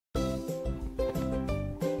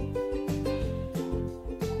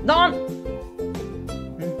Don.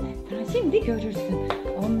 Sen şimdi görürsün.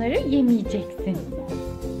 Onları yemeyeceksin.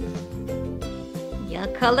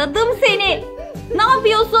 Yakaladım seni. Ne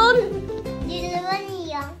yapıyorsun?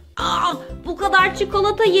 Yakalaniyor. Aa, bu kadar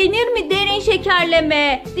çikolata yenir mi Derin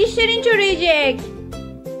şekerleme? Dişlerin çürüyecek.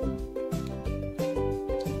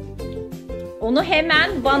 Onu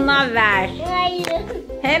hemen bana ver. Hayır.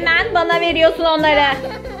 Hemen bana veriyorsun onları.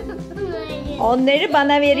 Hayır. Onları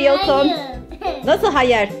bana veriyorsun. Hayır. Nasıl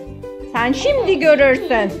hayır? Sen şimdi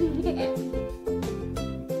görürsün.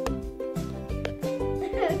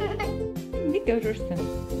 Şimdi görürsün.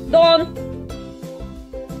 Don.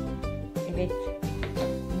 Evet.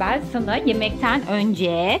 Ben sana yemekten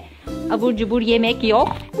önce abur cubur yemek yok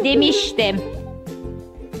demiştim.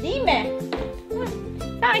 Değil mi?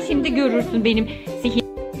 Sen şimdi görürsün benim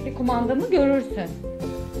sihirli kumandamı görürsün.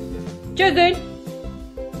 Çözün.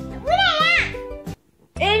 Bu ne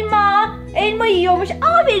ya? Elma. Elma yiyormuş.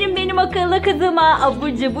 Aferin benim akıllı kızıma. Abur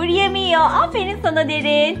cubur yemiyor. Aferin sana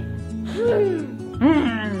Derin.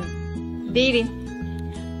 Derin.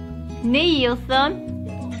 Ne yiyorsun?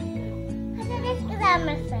 Patates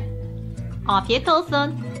kızartması. Afiyet olsun.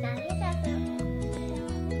 Afiyet olsun.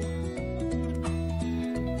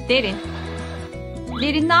 Derin.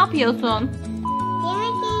 Derin ne yapıyorsun?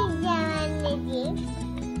 Yemek yiyeceğim anneciğim.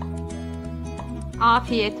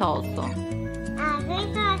 Afiyet olsun.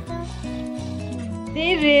 Afiyet olsun.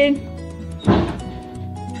 Derin.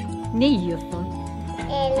 Ne yiyorsun?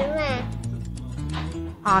 Elma.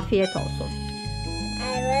 Afiyet olsun.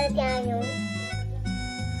 Afiyet olsun.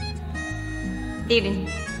 Derin.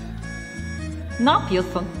 Ne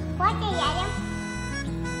yapıyorsun? Koca yarım.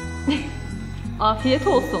 Afiyet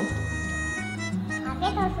olsun.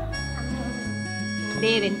 Afiyet olsun.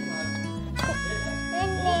 Derin.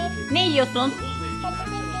 Anne. Ne yiyorsun?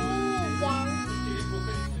 Patatesini yiyeceğim.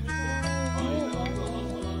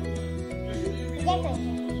 Sıcak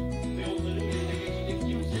olsun.